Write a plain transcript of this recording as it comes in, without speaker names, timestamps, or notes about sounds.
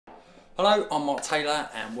Hello, I'm Mark Taylor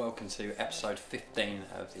and welcome to episode 15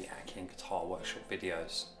 of the Atkin Guitar Workshop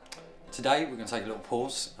videos. Today we're going to take a little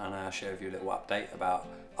pause and share with you a little update about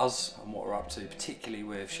us and what we're up to, particularly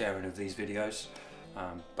with sharing of these videos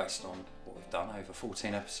based on what we've done over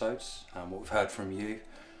 14 episodes, what we've heard from you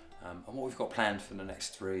and what we've got planned for the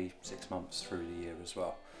next 3-6 months through the year as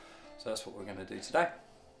well. So that's what we're going to do today.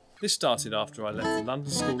 This started after I left the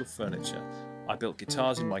London School of Furniture. I built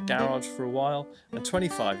guitars in my garage for a while, and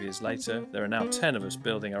 25 years later, there are now 10 of us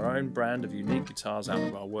building our own brand of unique guitars out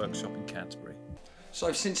of our workshop in Canterbury.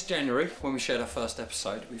 So since January, when we shared our first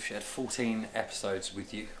episode, we've shared 14 episodes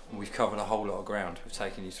with you, and we've covered a whole lot of ground. We've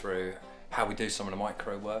taken you through how we do some of the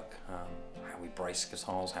micro work, how we brace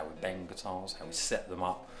guitars, how we bend guitars, how we set them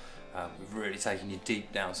up. We've really taken you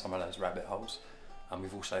deep down some of those rabbit holes, and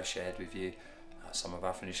we've also shared with you some of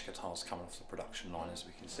our finished guitars coming off the production line, as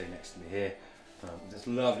we can see next to me here. This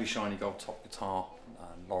lovely shiny gold top guitar.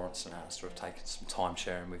 Lawrence and Alister have taken some time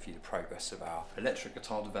sharing with you the progress of our electric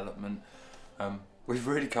guitar development. We've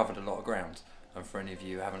really covered a lot of ground, and for any of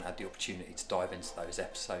you who haven't had the opportunity to dive into those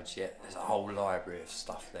episodes yet, there's a whole library of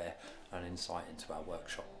stuff there and insight into our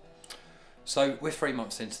workshop. So we're 3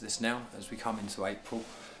 months into this now as we come into April,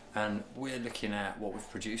 and we're looking at what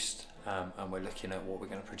we've produced and we're looking at what we're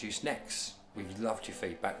going to produce next. We've loved your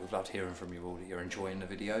feedback, we've loved hearing from you all that you're enjoying the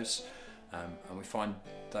videos, and we find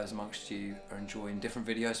those amongst you are enjoying different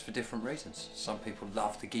videos for different reasons. Some people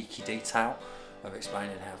love the geeky detail of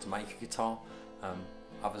explaining how to make a guitar,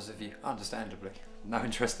 others of you, understandably, no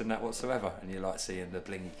interest in that whatsoever, and you like seeing the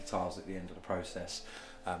blingy guitars at the end of the process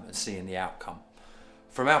and seeing the outcome.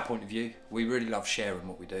 From our point of view, we really love sharing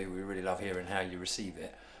what we do, we really love hearing how you receive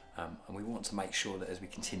it. And we want to make sure that as we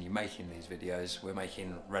continue making these videos, we're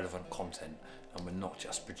making relevant content and we're not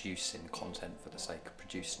just producing content for the sake of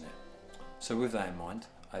producing it. So with that in mind,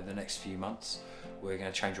 over the next few months, we're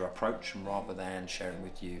going to change our approach, and rather than sharing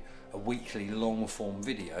with you a weekly long form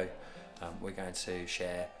video, we're going to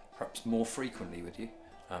share perhaps more frequently with you,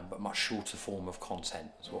 but much shorter form of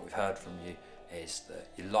content. So what we've heard from you is that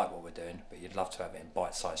you like what we're doing, but you'd love to have it in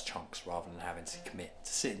bite-sized chunks rather than having to commit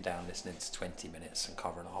to sitting down listening to 20 minutes and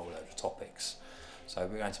covering a whole load of topics. So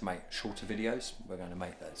we're going to make shorter videos, we're going to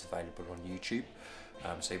make those available on YouTube,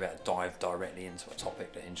 so you better dive directly into a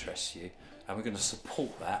topic that interests you, and we're going to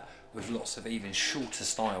support that with lots of even shorter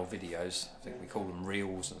style videos. I think we call them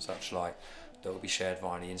reels and such like, that will be shared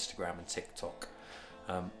via the Instagram and TikTok.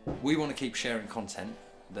 We want to keep sharing content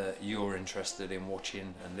that you're interested in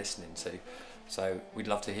watching and listening to. So we'd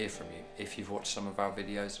love to hear from you if you've watched some of our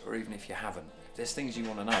videos, or even if you haven't. If there's things you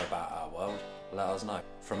want to know about our world, let us know.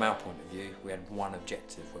 From our point of view, we had one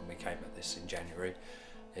objective when we came at this in January,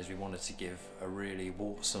 is we wanted to give a really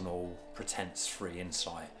warts and all pretense-free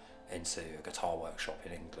insight into a guitar workshop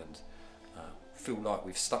in England. Feel like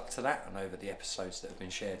we've stuck to that, and over the episodes that have been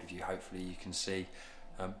shared with you, hopefully you can see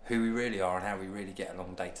who we really are and how we really get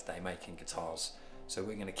along day to day making guitars. So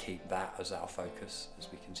we're going to keep that as our focus as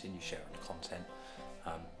we continue sharing the content,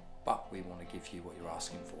 but we want to give you what you're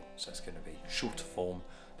asking for. So it's going to be shorter form,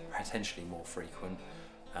 potentially more frequent,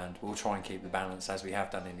 and we'll try and keep the balance as we have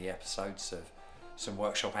done in the episodes of some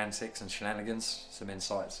workshop antics and shenanigans, some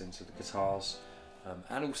insights into the guitars,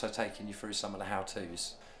 and also taking you through some of the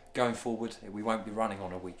how-tos. Going forward, we won't be running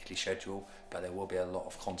on a weekly schedule, but there will be a lot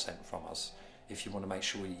of content from us. If you want to make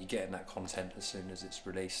sure that you're getting that content as soon as it's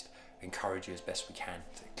released, encourage you as best we can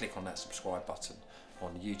to click on that subscribe button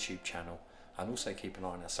on the YouTube channel, and also keep an eye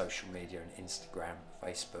on our social media and Instagram,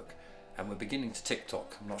 Facebook, and we're beginning to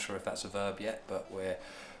TikTok. I'm not sure if that's a verb yet, but we're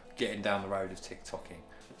getting down the road of TikToking.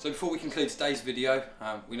 So before we conclude today's video,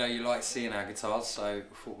 we know you like seeing our guitars, so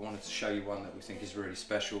we wanted to show you one that we think is really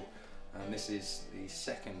special, and this is the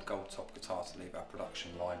second Gold Top guitar to leave our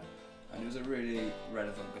production line. And it was a really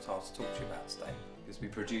relevant guitar to talk to you about today, because we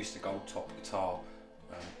produced a Gold Top guitar.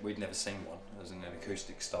 We'd never seen one as in an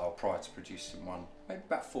acoustic style prior to producing one maybe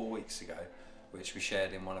about 4 weeks ago, which we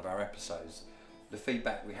shared in one of our episodes. The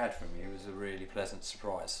feedback we had from you was a really pleasant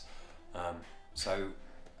surprise. So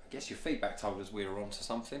I guess your feedback told us we were onto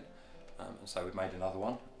something, and so we've made another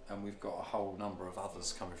one, and we've got a whole number of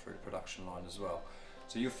others coming through the production line as well.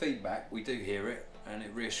 So your feedback, we do hear it, and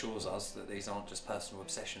it reassures us that these aren't just personal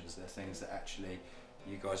obsessions, they're things that actually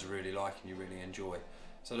you guys really like and you really enjoy.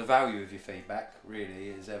 So the value of your feedback really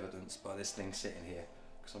is evidenced by this thing sitting here,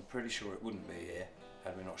 because I'm pretty sure it wouldn't be here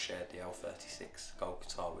had we not shared the L36 gold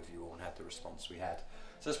guitar with you all and had the response we had.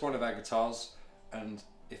 So that's one of our guitars, and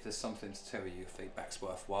if there's something to tell you, your feedback's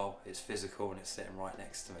worthwhile, it's physical and it's sitting right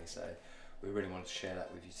next to me, so we really wanted to share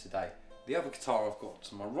that with you today. The other guitar I've got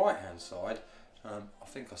to my right hand side, I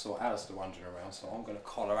think I saw Alister wandering around, so I'm going to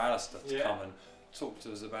collar Alister to come and talk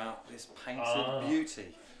to us about this painted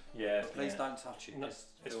beauty. Yeah. But please don't touch it. No,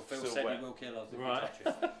 Phil still said wet. he will kill us if Right.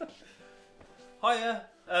 we touch it. Hiya,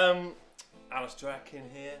 Alister Atkin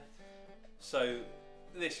here. So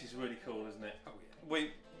this is really cool, isn't it? Oh yeah.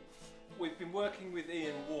 We've been working with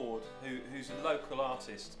Ian Ward, who's a local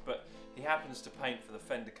artist, but he happens to paint for the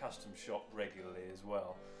Fender Custom Shop regularly as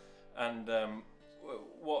well. And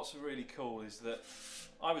what's really cool is that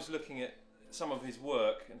I was looking at some of his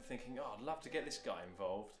work and thinking, oh, I'd love to get this guy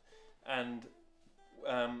involved. And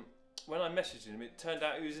when I messaged him, it turned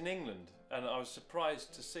out he was in England, and I was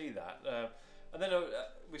surprised to see that. And then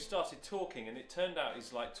we started talking, and it turned out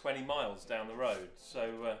he's like 20 miles down the road.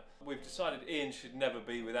 So we've decided Ian should never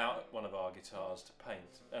be without one of our guitars to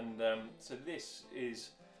paint. And so this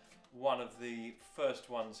is one of the first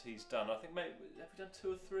ones he's done. I think maybe, have we done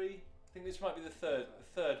 2 or 3? I think this might be the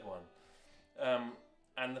third one.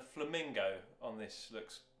 And the flamingo on this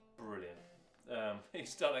looks brilliant.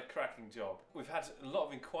 He's done a cracking job. We've had a lot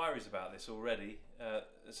of inquiries about this already.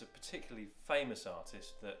 There's a particularly famous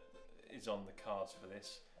artist that is on the cards for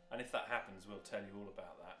this, and if that happens, we'll tell you all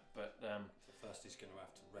about that. But so first, he's going to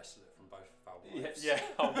have to wrestle it from both of our wives. Yeah,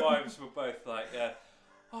 our wives were both like,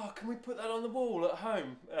 "Oh, can we put that on the wall at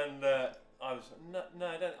home?" And I was, "No,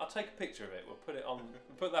 don't. I'll take a picture of it. We'll put it on.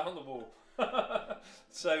 Put that on the wall."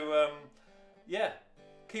 So yeah,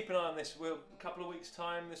 keep an eye on this. A couple of weeks'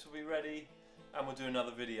 time, this will be ready, and we'll do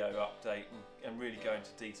another video update and really go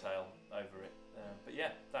into detail over it. But yeah,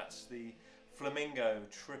 that's the Flamingo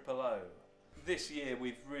 000. This year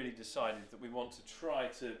we've really decided that we want to try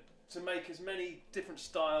to make as many different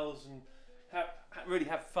styles and really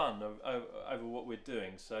have fun over what we're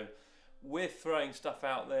doing. So we're throwing stuff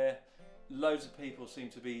out there. Loads of people seem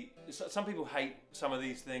to be, some people hate some of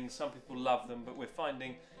these things, some people love them, but we're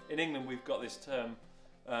finding, in England we've got this term,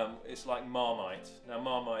 it's like Marmite. Now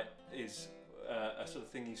Marmite is a sort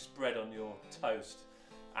of thing you spread on your toast,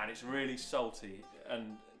 and it's really salty,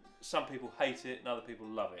 and some people hate it and other people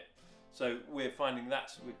love it. So we're finding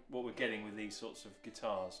that's what we're getting with these sorts of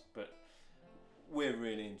guitars, but we're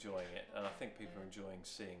really enjoying it, and I think people are enjoying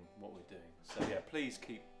seeing what we're doing. So yeah, please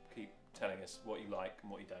keep telling us what you like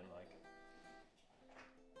and what you don't like.